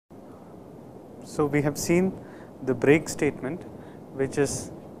So we have seen the break statement, which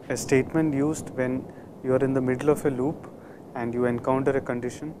is a statement used when you are in the middle of a loop and you encounter a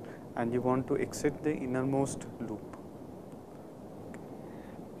condition and you want to exit the innermost loop.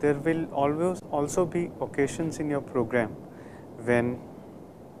 There will always also be occasions in your program when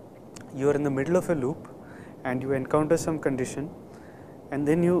you are in the middle of a loop and you encounter some condition, and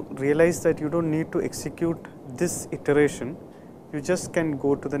then you realize that you don't need to execute this iteration, you just can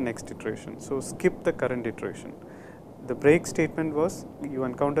go to the next iteration. So skip the current iteration. The break statement was you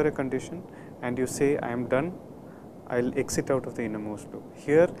encounter a condition and you say I am done, I will exit out of the innermost loop.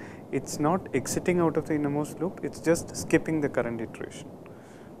 Here it is not exiting out of the innermost loop, it is just skipping the current iteration.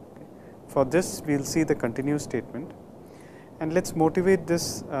 Okay. For this we will see the continue statement, and let us motivate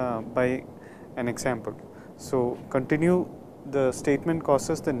this by an example. So continue, the statement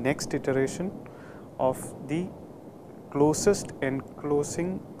causes the next iteration of the closest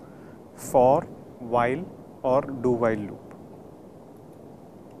enclosing for, while or do while loop.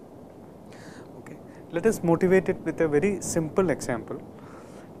 Okay. Let us motivate it with a very simple example.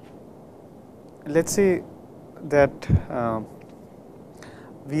 Let us say that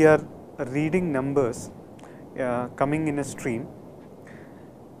we are reading numbers coming in a stream,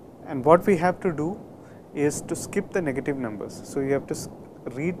 and what we have to do is to skip the negative numbers. So you have to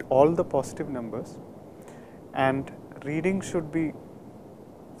read all the positive numbers, and reading should be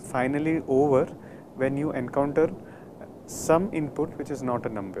finally over when you encounter some input which is not a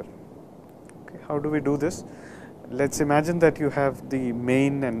number. Okay. How do we do this? Let us imagine that you have the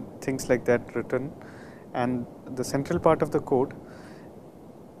main and things like that written, and the central part of the code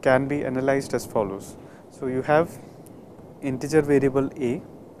can be analyzed as follows. So you have integer variable a,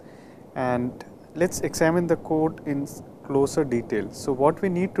 and let us examine the code in closer detail. So what we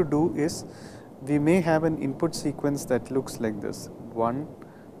need to do is, we may have an input sequence that looks like this: 1,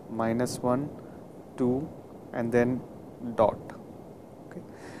 -1, 2, and then dot. Okay.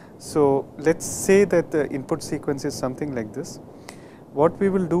 So let us say that the input sequence is something like this. What we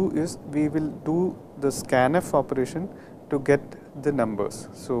will do is, we will do the scanf operation to get the numbers.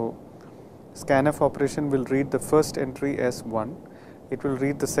 So scanf operation will read the first entry as 1, it will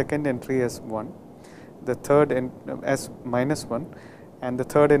read the second entry as 1, the third as -1, and the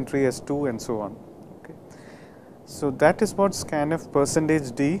third entry as 2, and so on. Okay. So that is what scanf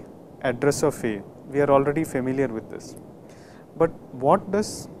 %d address of A. We are already familiar with this. But what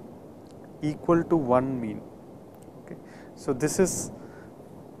does equal to 1 mean? Okay. So this is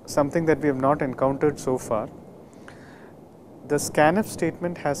something that we have not encountered so far. The scanf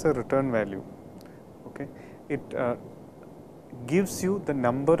statement has a return value. Okay. It gives you the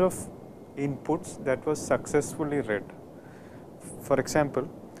number of inputs that was successfully read. For example,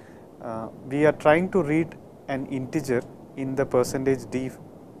 we are trying to read an integer in the %d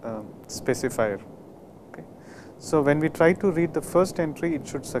specifier. Okay. So when we try to read the first entry, it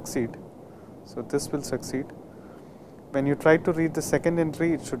should succeed. So this will succeed. When you try to read the second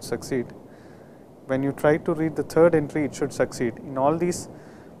entry, it should succeed. When you try to read the third entry, it should succeed. In all these,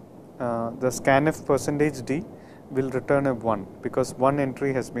 the scanf %d will return a 1, because one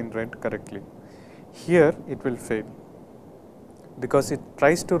entry has been read correctly. Here it will fail, because it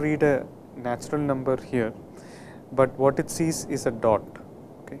tries to read a natural number here, but what it sees is a dot,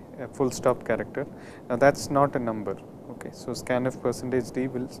 okay, a full stop character. Now that is not a number. Okay. So scanf %d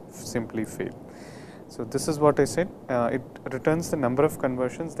will simply fail. So this is what I said, it returns the number of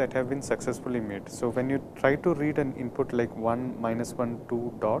conversions that have been successfully made. So when you try to read an input like 1, -1,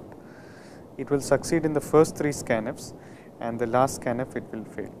 2 dot, it will succeed in the first 3 scanfs, and the last scanf it will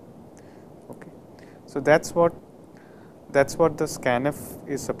fail. Okay. So that's what the scanf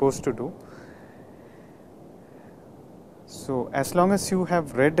is supposed to do. So as long as you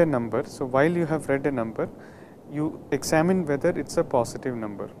have read a number, so while you have read a number, you examine whether it is a positive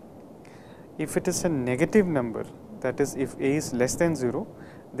number. If it is a negative number, that is if a is less than 0,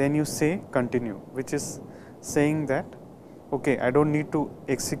 then you say continue, which is saying that okay, I don't need to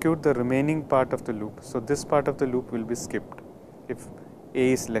execute the remaining part of the loop. So this part of the loop will be skipped if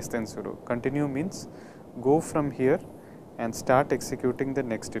a is less than 0. Continue means go from here and start executing the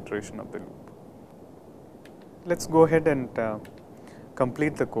next iteration of the loop. Let us go ahead and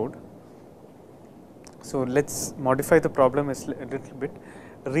complete the code. So let us modify the problem a little bit.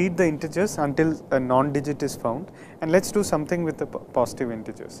 Read the integers until a non-digit is found, and let us do something with the positive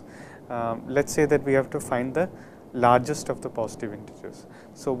integers. Let us say that we have to find the largest of the positive integers.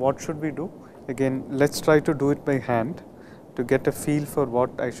 So what should we do? Again, let us try to do it by hand to get a feel for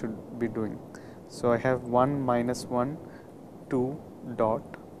what I should be doing. So I have 1, -1, 2 dot.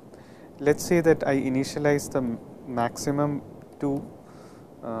 Let us say that I initialize the maximum to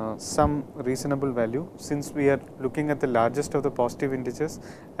some reasonable value. Since we are looking at the largest of the positive integers,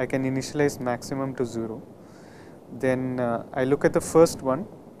 I can initialize maximum to 0. Then I look at the first one,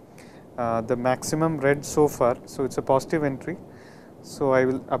 the maximum read so far, so it's a positive entry, so I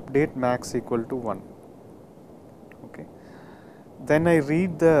will update max equal to 1. Okay. Then I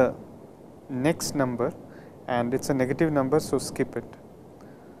read the next number and it's a negative number, so skip it.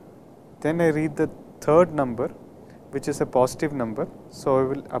 Then I read the third number, which is a positive number, so I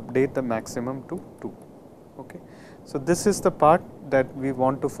will update the maximum to 2. Okay. So this is the part that we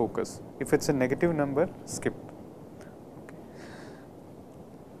want to focus. If it's a negative number, skip. Okay.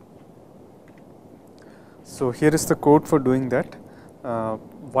 So here is the code for doing that.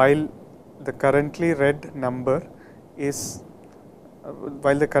 While the currently read number is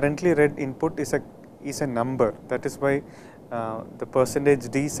while the currently read input is a number, that is why the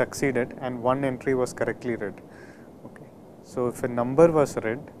 %d succeeded and one entry was correctly read. Okay. So if a number was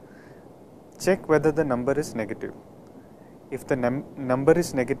read, check whether the number is negative. If the number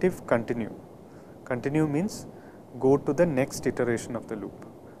is negative, continue. Continue means go to the next iteration of the loop.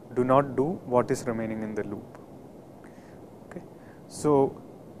 Do not do what is remaining in the loop. Okay. So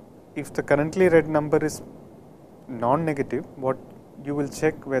if the currently read number is non-negative, what you will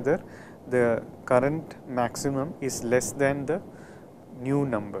check whether the current maximum is less than the new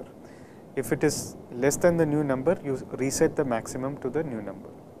number. If it is less than the new number, you reset the maximum to the new number.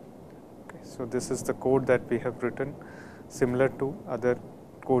 Okay. So this is the code that we have written, similar to other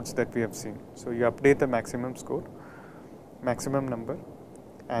codes that we have seen. So you update the maximum score, maximum number,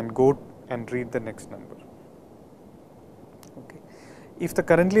 and go and read the next number. Okay. If the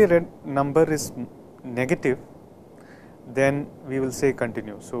currently read number is negative, then we will say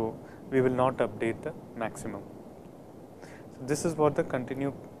continue. So we will not update the maximum. So this is what the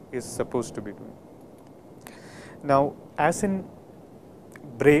continue is supposed to be doing. Now, as in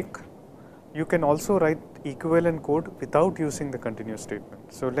break, you can also write equivalent code without using the continue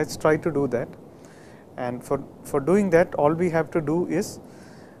statement. So let's try to do that. And for doing that, all we have to do is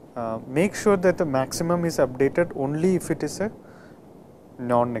make sure that the maximum is updated only if it is a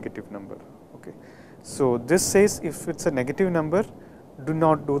non-negative number. Okay. So this says if it's a negative number, do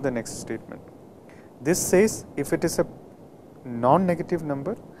not do the next statement. This says if it is a non-negative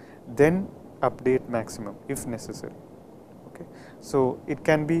number, then update maximum if necessary. Okay. So it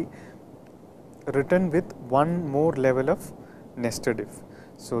can be written with one more level of nested if.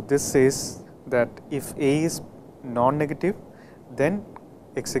 So this says that if A is non-negative, then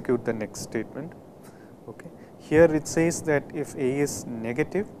execute the next statement. Okay. Here it says that if A is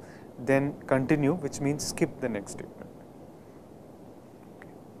negative, then continue, which means skip the next statement. Okay.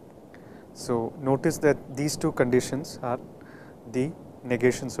 So notice that these two conditions are the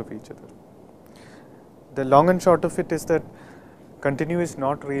negations of each other. The long and short of it is that continue is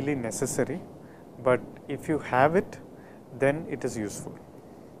not really necessary, but if you have it, then it is useful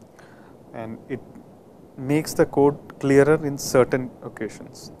and it makes the code clearer in certain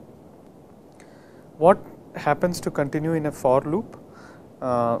occasions. What happens to continue in a for loop?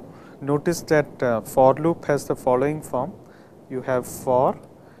 Notice that for loop has the following form. You have for,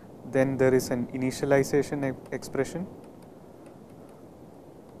 then there is an initialization expression,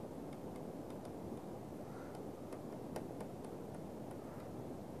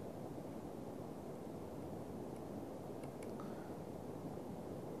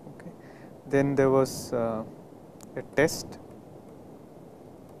 okay. Then there was a test,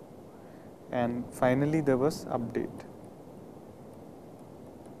 and finally there was update.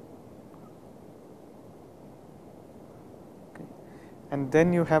 And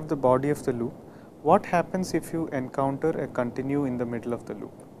then you have the body of the loop. What happens if you encounter a continue in the middle of the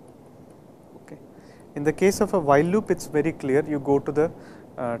loop? Okay. In the case of a while loop, it's very clear. You go to the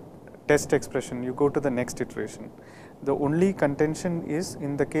test expression, you go to the next iteration. The only contention is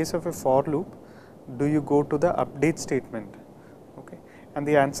in the case of a for loop, do you go to the update statement? Okay. And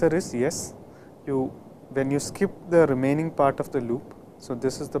the answer is yes. When you skip the remaining part of the loop, so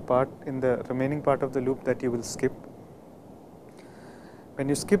this is the part in the remaining part of the loop that you will skip. When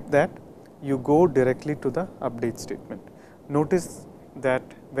you skip that, you go directly to the update statement. Notice that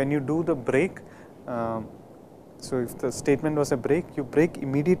when you do the break, so if the statement was a break, you break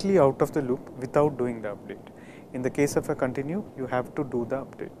immediately out of the loop without doing the update. In the case of a continue, you have to do the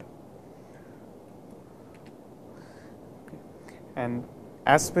update. Okay. And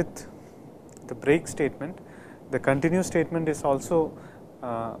as with the break statement, the continue statement is also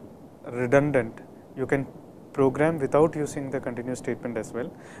redundant. You can program without using the continue statement as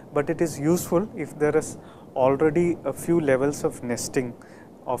well, but it is useful if there is already a few levels of nesting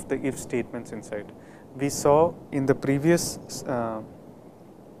of the if statements inside. We saw in the previous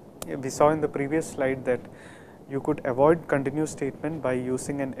we saw in the previous slide that you could avoid continuous statement by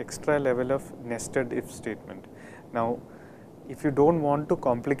using an extra level of nested if statement. Now, if you don't want to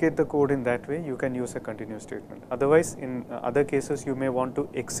complicate the code in that way, you can use a continuous statement. Otherwise, in other cases, you may want to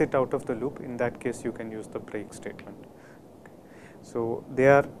exit out of the loop. In that case, you can use the break statement. Okay. So, they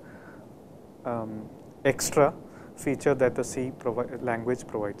are extra feature that the C language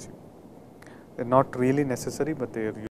provides you. They are not really necessary, but they are useful.